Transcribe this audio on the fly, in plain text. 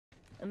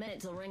A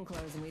minute till ring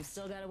close and we've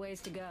still got a ways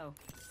to go.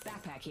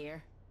 Backpack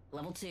here.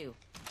 Level 2.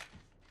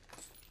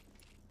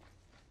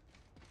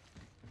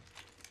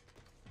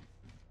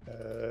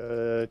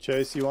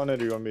 Chase, you want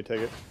it or you want me to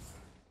take it?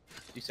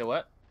 You said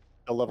what?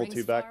 A level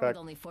 2 backpack.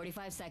 Only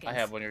 45 seconds. I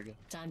have one. You're good.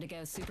 Time to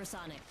go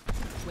supersonic.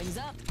 Wings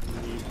up.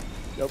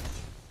 Yep.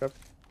 Yep.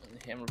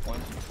 Hammer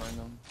points. You find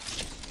them.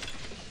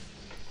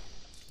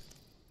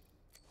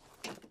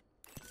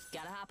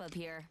 Gotta hop up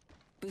here.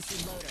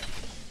 Boosted loader.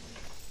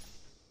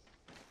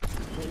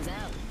 Wings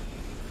out.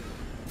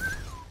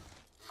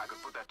 I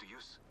could put that to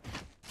use.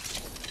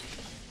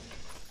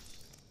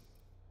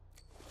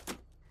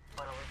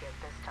 What'll we get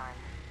this time?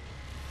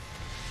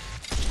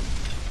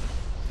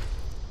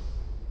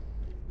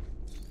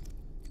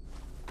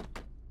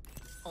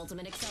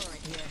 Ultimate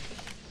accelerant here.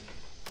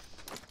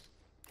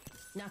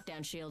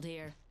 Knockdown shield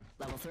here.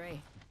 Level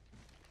 3.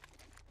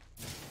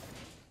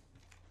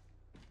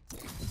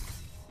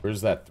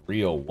 Where's that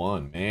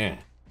 301, man?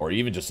 Or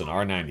even just an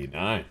R99.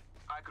 I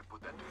could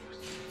put that to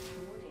use.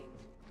 Warning.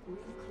 Ring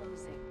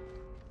closing.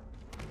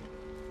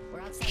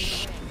 We're outside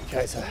the ring.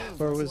 Guys,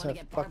 where was Wanna that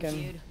get fucking...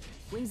 barbecued?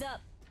 Wings up.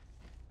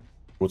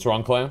 What's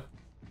wrong, Clam?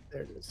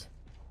 There it is.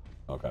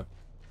 Okay.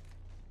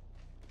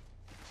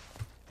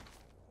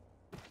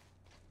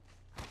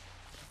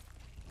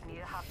 I need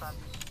to hop up.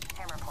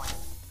 Hammer point.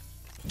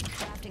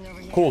 Crafting over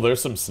here. Cool,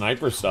 there's some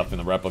sniper stuff in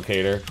the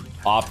replicator.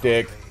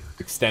 Optic,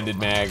 extended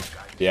mag.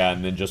 Yeah,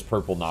 and then just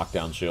purple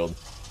knockdown shield.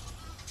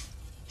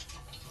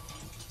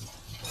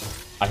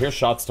 I hear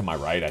shots to my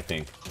right, I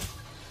think.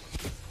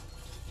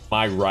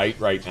 My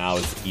right now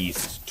is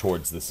east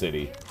towards the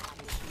city.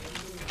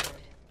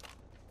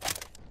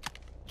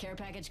 Care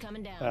package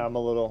coming down. I'm a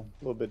little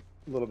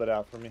bit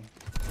out for me.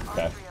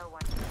 Okay.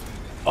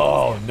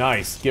 Oh,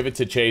 nice. Give it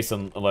to Chase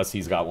unless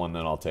he's got one,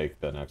 then I'll take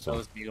the next So one.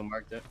 this Beagle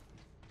marked it.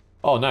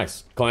 Oh,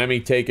 nice. Clammy,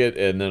 take it,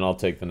 and then I'll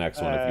take the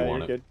next one if you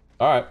want you're it. good.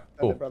 All right,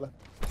 Cool. cool. Brother.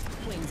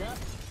 Wings up.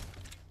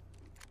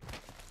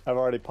 I've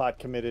already pot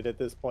committed at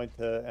this point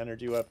to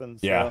energy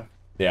weapons. So Yeah.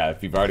 Yeah,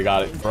 if you've already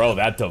got it. Bro,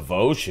 that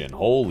devotion.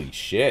 Holy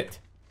shit.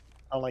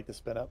 I don't like the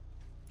spin up.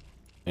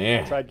 I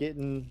Man. tried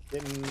getting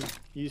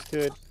used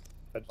to it.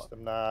 I just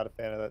am not a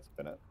fan of that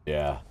spin up.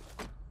 Yeah.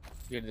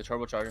 You get the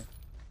turbocharger.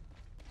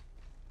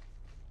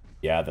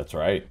 Yeah, that's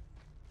right.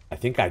 I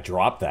think I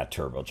dropped that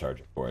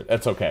turbocharger for it.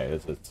 That's okay.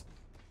 It's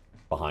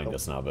behind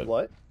us now, but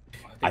What?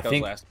 I I think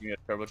think that was last you get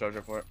a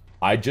turbocharger for it.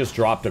 I just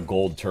dropped a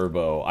gold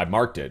turbo. I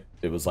marked it.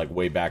 It was like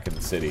way back in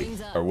the city,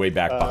 or way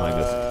back behind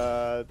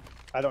us.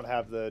 I don't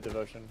have the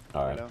devotion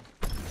All right right. now.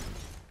 If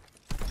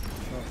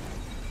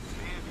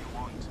you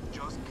want,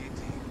 just get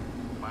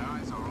in. My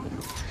eyes are on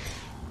you.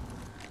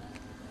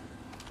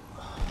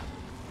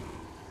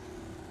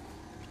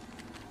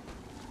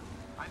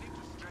 I need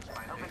to stretch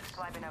my Open legs.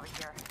 swiping over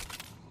here.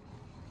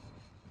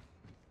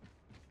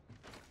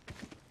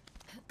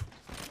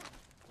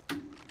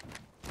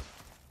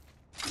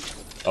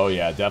 Oh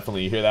yeah,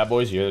 definitely. You hear that,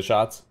 boys? You hear the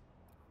shots?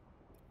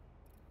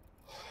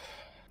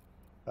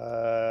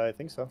 I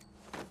think so.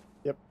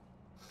 Yep.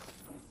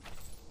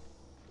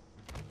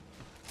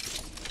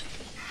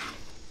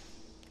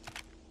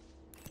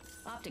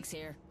 Optics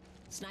here.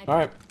 Sniper. All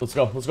right, let's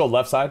go. Let's go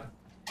left side.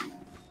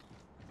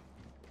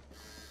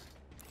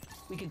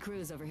 We could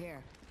cruise over here.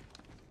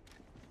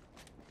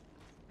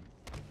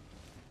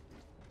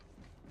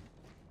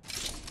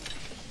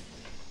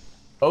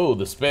 Oh,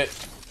 the spit.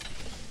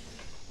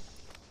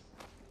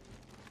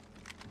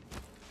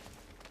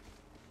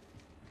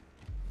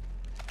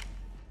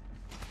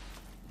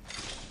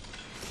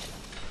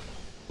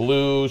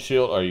 Blue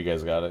shield. Oh, you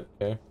guys got it.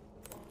 Okay.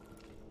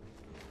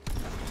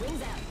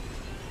 Wings out.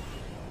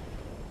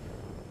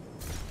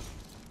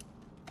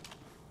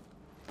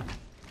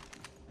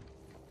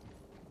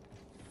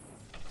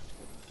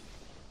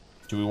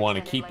 Do we want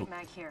to Extended leg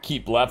mag here.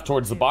 keep left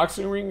towards the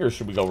boxing ring, or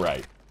should we go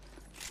right?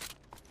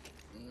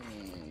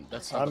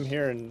 That's I'm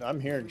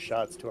hearing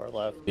shots to our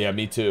left. Yeah,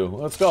 me too.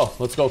 Let's go.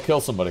 Let's go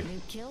kill somebody.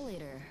 New kill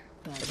leader.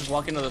 But Just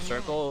walk into the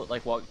circle,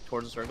 like walk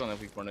towards the circle, and then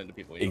we run into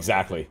people. You know?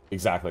 Exactly.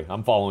 Exactly.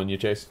 I'm following you,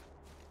 Chase.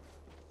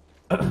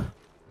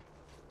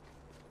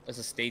 As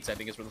the states, I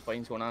think is where the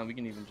fighting's going on. We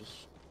can even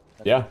just.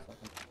 Yeah.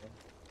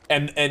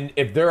 And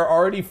if they're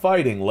already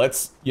fighting,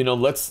 let's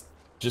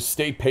just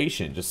stay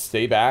patient. Just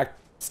stay back,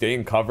 stay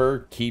in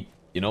cover, keep,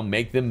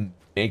 make them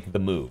make the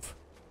move.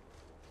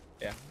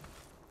 Yeah.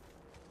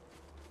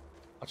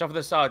 Watch out for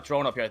this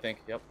drone up here, I think.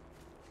 Yep.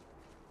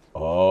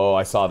 Oh,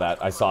 I saw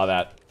that. I saw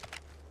that.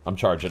 I'm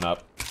charging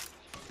up.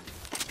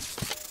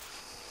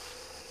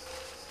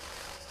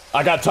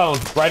 I got Tone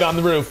right on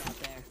the roof.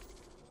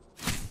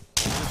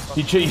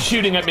 there. He's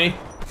shooting at me.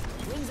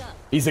 Wings up.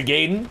 He's a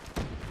Gaiden.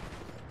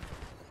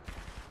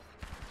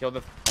 Kill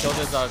this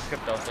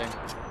crypto thing.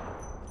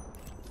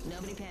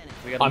 Nobody panic.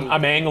 We gotta move.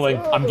 I'm angling.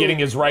 I'm getting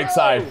his right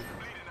side.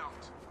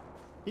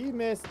 He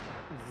missed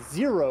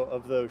 0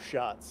 of those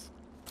shots.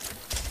 Box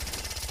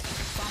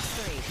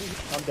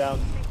 3. I'm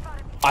down.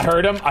 I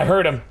heard him. I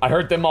heard him. I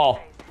heard them all.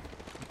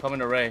 Coming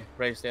to Ray.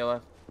 Ray, stay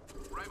alive.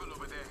 Rival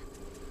over there.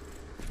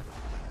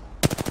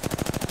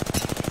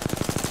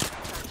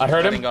 I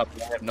heard him. Setting up.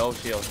 I have no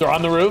shield. They're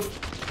on the roof.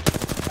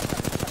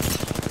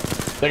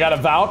 They got a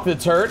Valk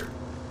that's hurt.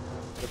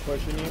 They're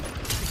pushing you.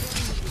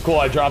 Cool,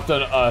 I dropped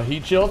a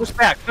heat shield. Push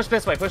back. Push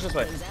this way. Push this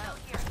way.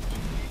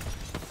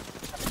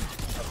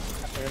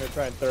 They're gonna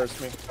try and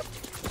thirst me.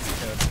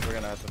 Yeah, we're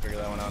gonna have to figure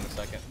that one out in a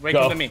second. Wait,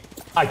 Go. come to me.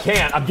 I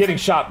can't. I'm getting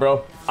shot,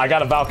 bro. I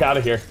got a Valk out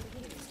of here.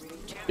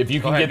 If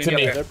you can ahead, get to meet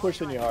me me. up They're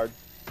pushing you hard.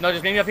 No,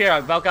 just meet me up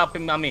here. Valk up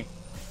on me.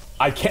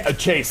 I can't.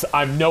 Chase,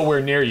 I'm nowhere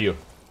near you.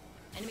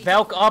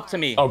 Valk up to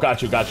me. Oh,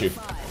 got you, got you.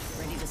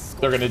 Ready to score.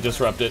 They're gonna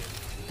disrupt it.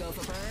 Go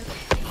for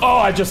burn. Oh,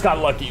 I just got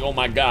lucky. Oh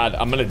my god.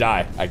 I'm gonna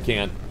die. I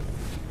can't.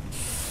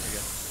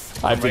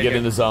 I have to Right get here.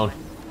 in the zone.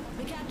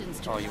 The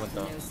captain's Oh, you turn went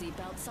has down. no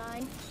seatbelt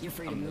sign. You're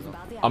free to move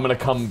about the I'm gonna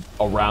come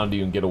around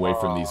you and get away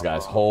from these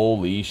guys.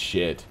 Holy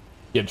shit.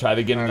 Yeah, try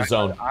to get in the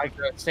zone. I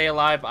gotta stay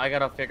alive. I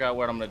gotta figure out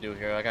what I'm gonna do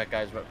here. I got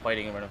guys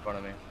fighting right in front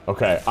of me.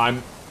 Okay,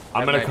 I'm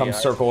gonna an come idea.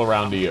 circle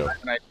around to you. I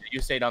have an idea. You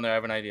stay down there. I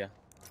have an idea.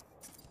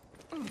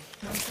 One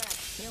sec.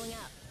 Healing up.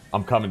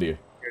 I'm coming to you.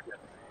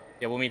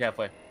 Yeah, we'll meet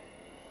halfway.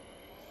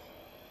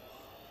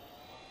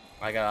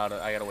 I got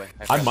out. I got away.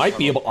 I might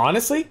be able,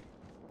 honestly,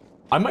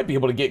 I might be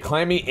able to get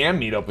Clammy and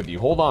meet up with you.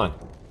 Hold on.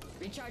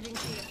 Recharging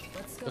shield.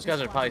 Let's go. Those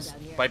guys are probably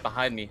right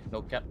behind me.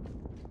 No cap.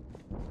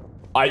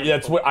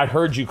 That's what I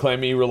heard you,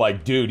 Clammy. You were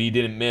like, dude, he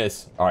didn't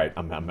miss. All right,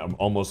 I'm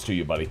almost to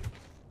you, buddy.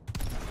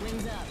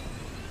 Wings up.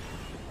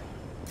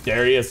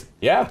 There he is.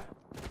 Yeah.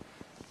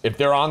 If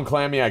they're on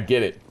Clammy, I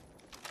get it.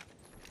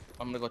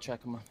 I'm gonna go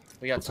check them.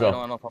 We got Let's time. go. I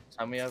don't know how much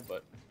time we have,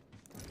 but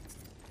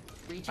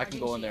I can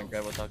go in there and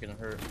grab without getting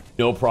hurt.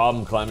 No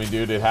problem, Clammy,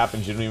 dude. It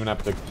happens. You don't even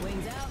have to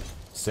Wings out.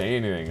 say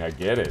anything. I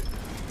get it.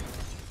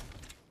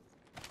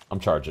 I'm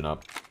charging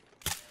up.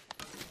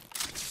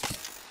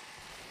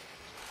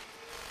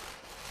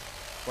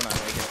 We're not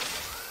making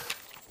it.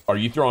 Are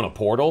you throwing a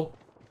portal?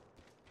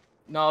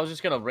 No, I was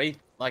just gonna wraith,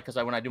 like, cause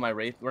when I do my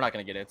wraith, we're not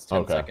gonna get it. It's 10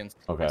 Okay. seconds.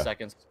 Okay. 10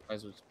 seconds. Might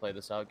as well just play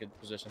this out, get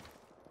position.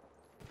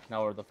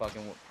 Now we're the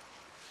fucking.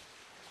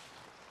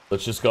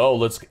 Let's just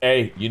go.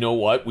 Hey, you know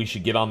what? We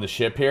should get on the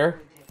ship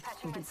here.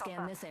 Patching We can myself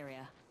scan up. this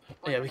area.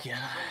 Yeah, we can.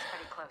 Rings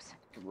pretty close.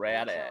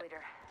 Rat it.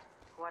 Cheerleader.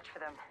 Watch for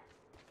them.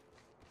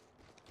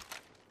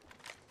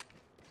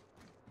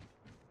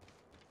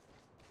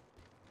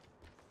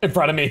 In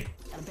front of me.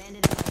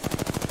 Abandoned.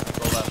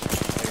 Go left.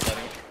 Are you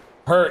letting it?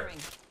 Hurt.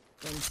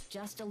 Wings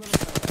just a little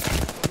further.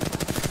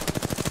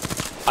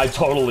 I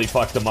totally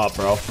fucked him up,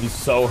 bro. He's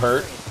so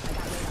hurt.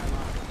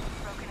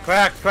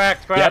 Cracked.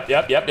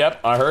 Yep.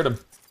 I heard him.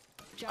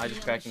 I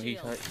just cracked him. He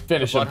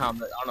Finish him.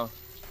 Bloodhound, I don't know.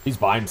 He's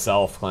by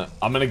himself, Clint.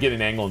 I'm gonna get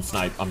an angle and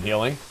snipe. I'm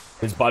healing.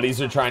 His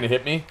buddies are trying to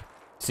hit me.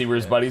 See where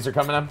his buddies are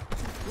coming in?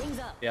 Wings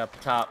up. Yeah, up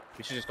top.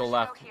 We should just go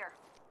left. Out here.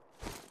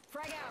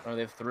 Frag out. Oh,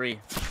 they have 3.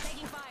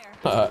 Taking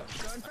fire.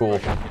 Cool.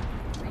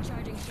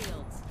 Recharging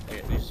shields.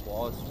 Okay, these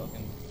walls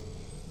fucking.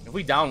 If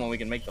we down one, we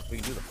can do the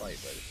fight,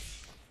 but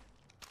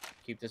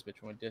keep this bitch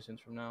from a distance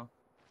from now.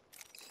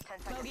 10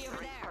 seconds. Bogey over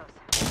Rings there.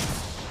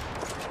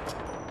 close.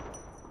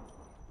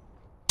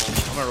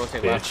 I'm gonna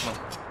rotate Bitch. left. Come on.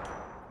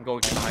 I'm going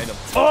behind him.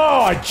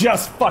 Oh, I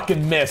just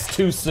fucking missed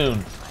too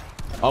soon.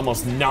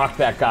 Almost knocked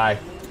that guy.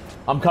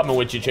 I'm coming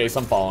with you, Chase.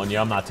 I'm following you.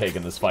 I'm not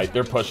taking this fight.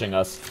 They're pushing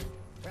us.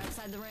 We're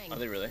outside the ring. Are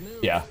they really? Move,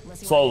 Yeah,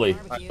 unless you slowly,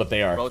 want to barbecue. but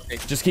they are.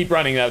 Rotate. Just keep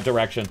running that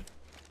direction.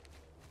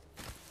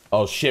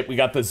 Oh shit, we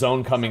got the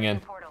zone coming in.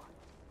 Portal.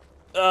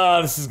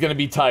 This is gonna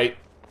be tight.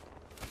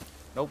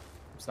 Nope,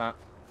 it's not.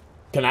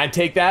 Can I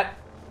take that?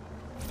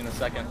 In a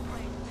second.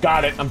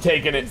 Got it. I'm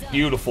taking it.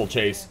 Beautiful,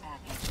 Chase.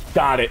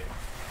 Got it.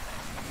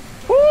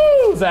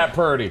 Woo! Is that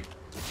pretty?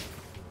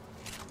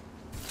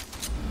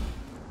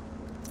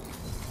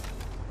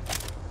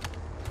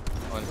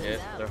 One hit.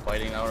 They're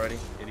fighting now already.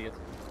 Idiots.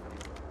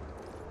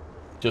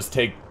 Just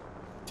take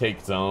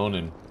zone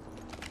and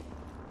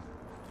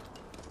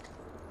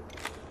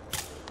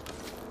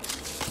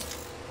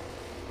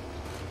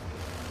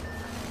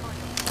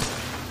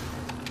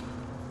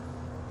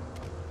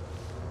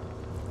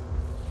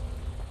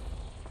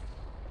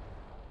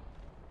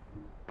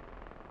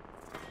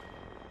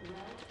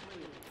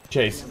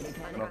Chase.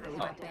 We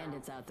got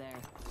bandits out there.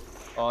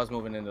 Oh, I was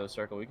moving into the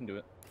circle. We can do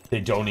it. They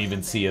don't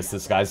even see us.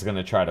 This guy's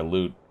gonna try to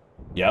loot.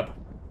 Yep.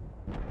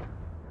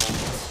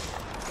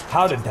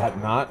 How did that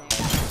not?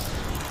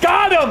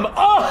 Got him!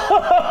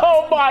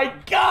 Oh my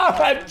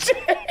god!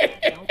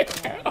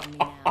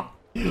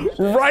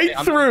 Right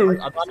through.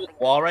 I'm on this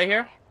wall right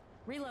here.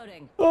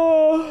 Reloading.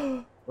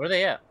 Oh. Where are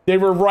they at? They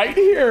were right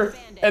here,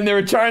 and they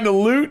were trying to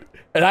loot,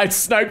 and I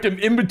sniped him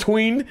in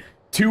between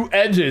 2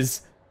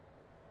 edges.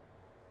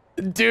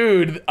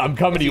 Dude, I'm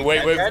coming to you.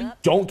 Wait.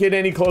 Don't get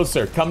any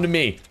closer. Come to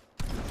me.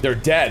 They're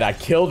dead. I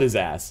killed his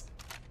ass.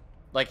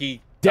 Like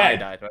he Dead.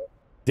 died, right?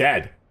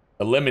 Dead.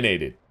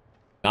 Eliminated.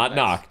 Not Nice.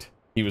 knocked.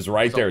 He was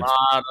right There's there.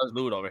 a lot of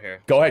loot over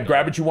here. Go ahead,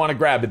 grab what you want to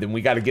grab, and then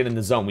we got to get in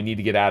the zone. We need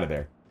to get out of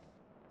there.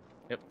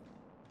 Yep.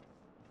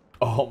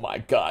 Oh my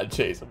god,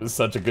 Chase. It was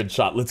such a good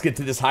shot. Let's get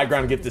to this high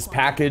ground and get this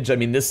package. I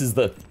mean, this is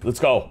the... Let's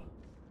go.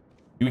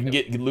 You can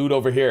get loot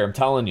over here. I'm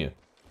telling you.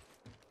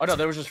 Oh no,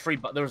 there was just free.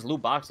 There was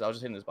loot boxes. I was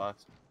just hitting this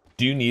box.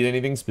 Do you need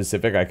anything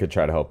specific? I could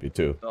try to help you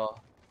too.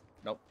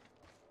 Nope.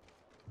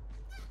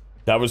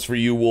 That was for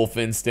you, Wolf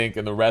Instinct,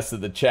 and the rest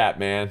of the chat,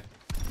 man.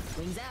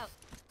 Wings out.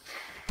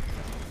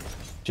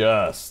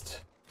 Just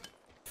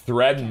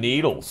thread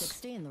needles.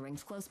 60 and the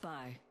ring's close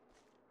by.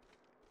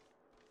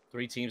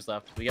 3 teams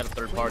left. We got a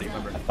third party,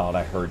 remember? I thought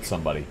I heard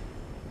somebody.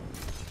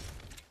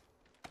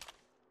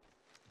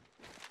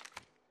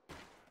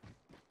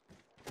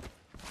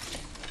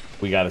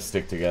 We gotta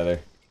stick together.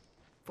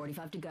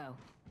 45 to go.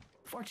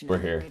 Fortunately,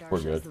 We're here. radar We're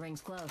shows good. The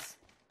ring's close.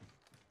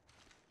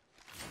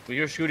 When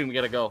you're shooting, we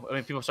gotta go. I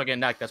mean, people start getting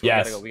knocked. That's where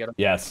Yes. we gotta go. We gotta.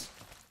 Yes.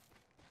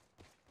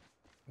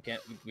 We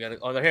can't. We gotta.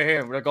 Oh, they're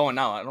here. We're going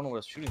now. I don't know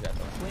where the shooting's at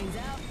though. Wings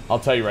out. I'll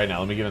tell you right now.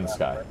 Let me get in the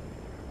sky.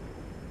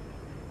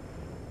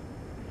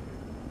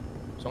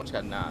 Someone just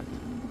got knocked.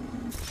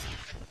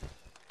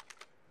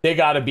 They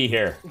gotta be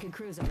here. We can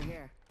cruise over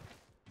here.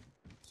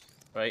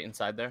 Right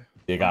inside there.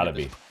 They gotta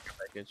be.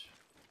 Package.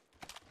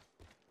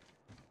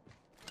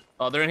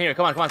 Oh, they're in here.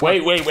 Come on, come on.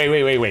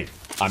 Wait.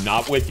 I'm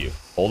not with you.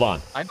 Hold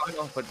on. I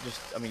know, but just.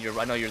 I mean,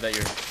 I know you're that.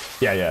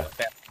 You're. Yeah.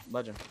 Fat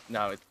legend.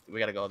 No, we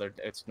gotta go there.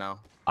 It's now.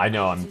 I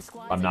know.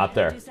 I'm not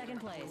there. Second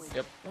place.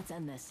 Yep. Let's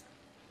end this.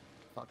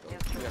 Fuck those.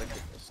 We gotta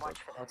get this stuff.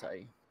 I'll tell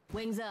you.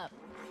 Wings up.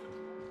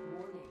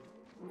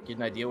 Get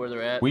an idea where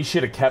they're at. We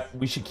should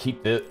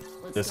keep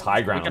this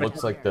high ground. It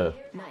looks like the.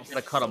 Nice.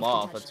 Gotta cut them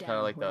off. That's Touchdown. kind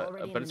of like We're the.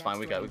 already But in it's the fine.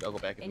 next I'll ring. go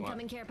back if you want.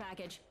 Incoming care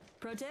package.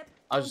 Pro tip.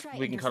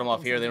 We can cut them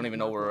off here. They don't even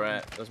know where we're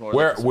at. That's more.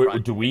 Where like a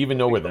surprise. do we even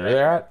know where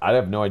they're at? I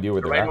have no idea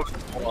where They're they're right at. over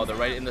this wall. They're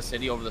right in the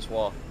city over this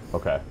wall.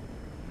 Okay.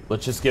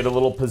 Let's just get a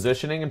little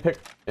positioning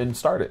and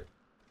start it.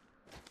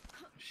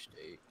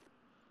 State.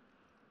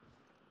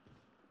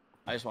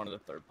 I just wanted a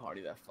third party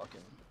that fucking.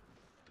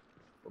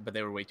 But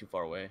they were way too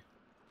far away.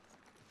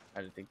 I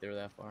didn't think they were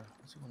that far.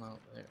 What's going on over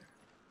there?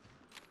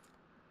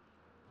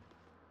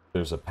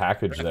 There's a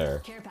package there.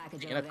 Care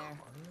package In over a there. car?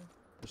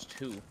 There's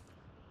 2.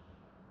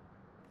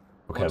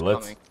 Okay,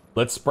 One's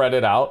let's spread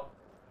it out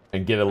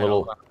and get a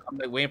little. I'm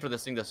like waiting for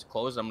this thing to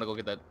close. I'm gonna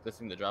go get this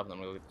thing to drop, and I'm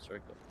gonna go get the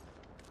circle.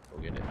 Go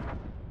get it.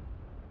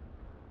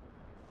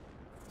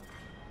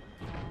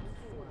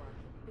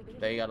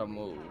 They gotta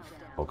move.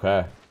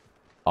 Okay.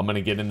 I'm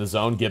gonna get in the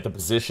zone, get the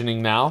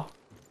positioning now,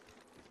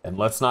 and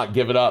let's not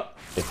give it up.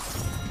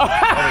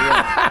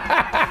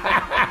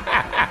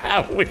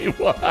 We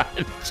won,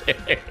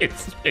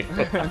 Chase. We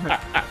won.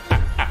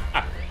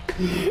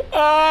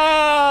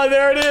 Ah,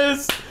 there it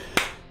is.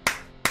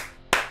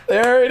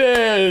 There it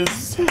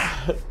is.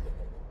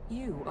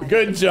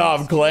 Good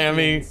job,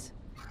 Clammy.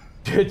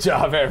 Good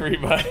job,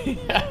 everybody.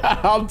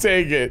 I'll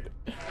take it.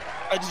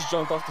 I just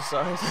jumped off the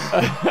side.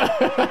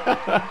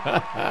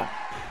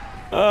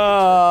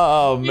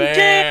 Oh,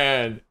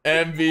 man.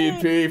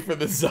 MVP for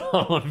the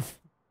zone.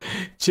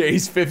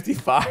 Chase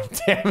 55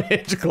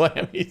 damage,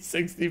 Clammy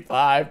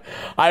 65.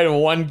 I had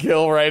 1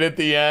 kill right at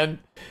the end.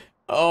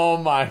 Oh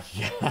my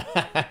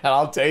god.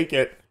 I'll take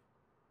it.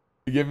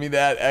 Give me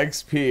that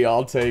XP.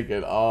 I'll take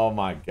it. Oh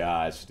my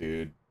gosh,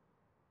 dude.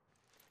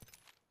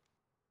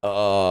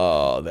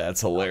 Oh,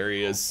 that's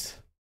hilarious.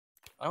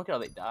 I don't get how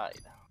they died.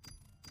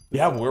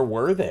 Yeah, where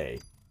were they?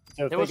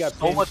 So if There they was got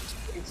so pinned, much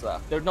space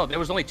left. There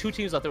was only 2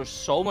 teams left. There was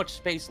so much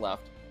space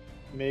left.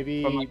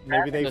 maybe from, like,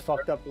 maybe they the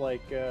fucked up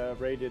like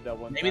Ray did that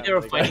one Maybe time. they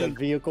were got fighting- the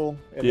vehicle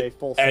and Yeah, they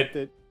full and- sent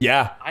it,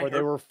 Yeah, I or they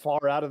heard- were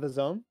far out of the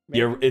zone. maybe?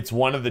 you're, it's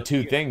one of the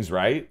two things,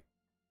 right?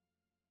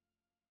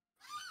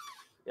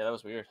 Yeah, that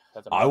was weird.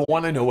 That's I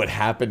want to know what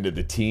happened to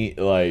the team.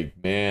 Like,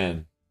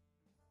 man,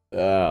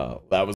 that was